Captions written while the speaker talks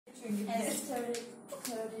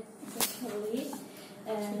theoretically,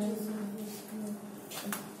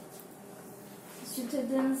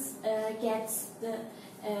 students gets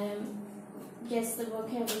the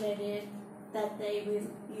vocabulary that they will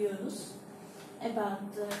use about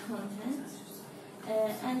the content,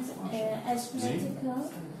 and as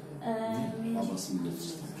practical,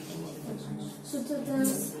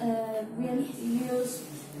 students will use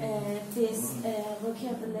this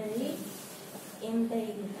vocabulary in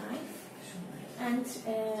daily life, and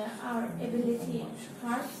our ability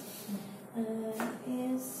part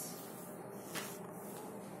is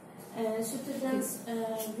students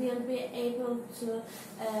will be able to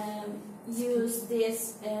use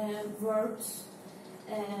these words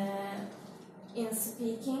in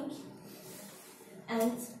speaking,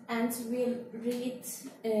 and will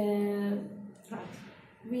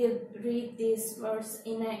read these words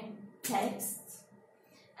in a text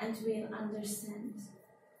and will understand.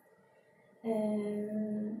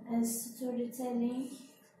 As storytelling,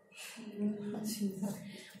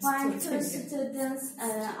 while two students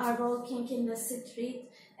are walking in the street,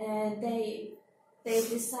 they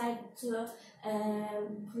decide to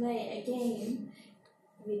play a game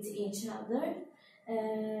with each other.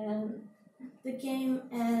 The game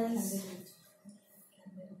is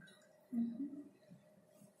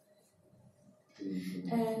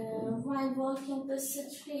while walking the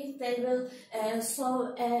street, they will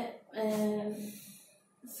saw a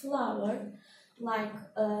flower like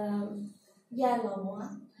yellow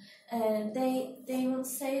one. They will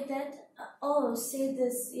say that, oh, see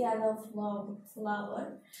this yellow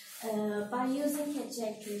flower, by using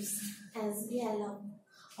adjectives as yellow,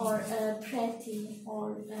 or pretty,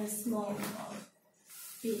 or small, or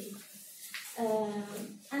big,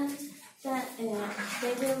 and that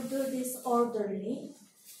they will do this orderly,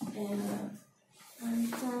 and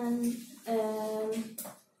then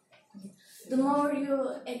the more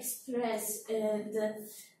you express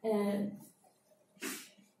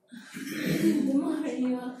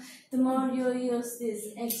the more you use these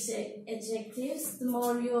adjectives, the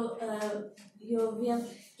more you will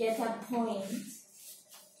get a point.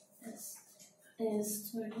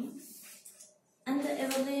 Story. And the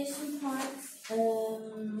evaluation part,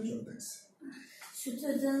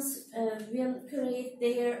 students will create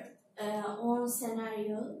their own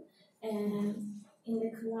scenario in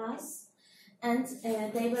the class, and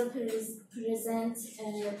they will present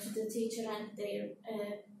to the teacher and their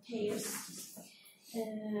peers.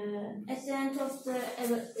 At the end of the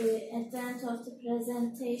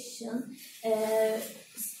presentation,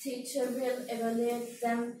 teacher will evaluate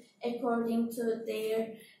them according to their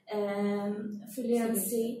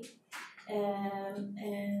fluency,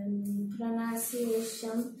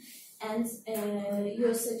 pronunciation, and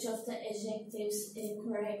usage of the adjectives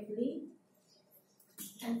correctly.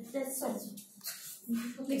 And that's all.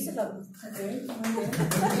 Please allow.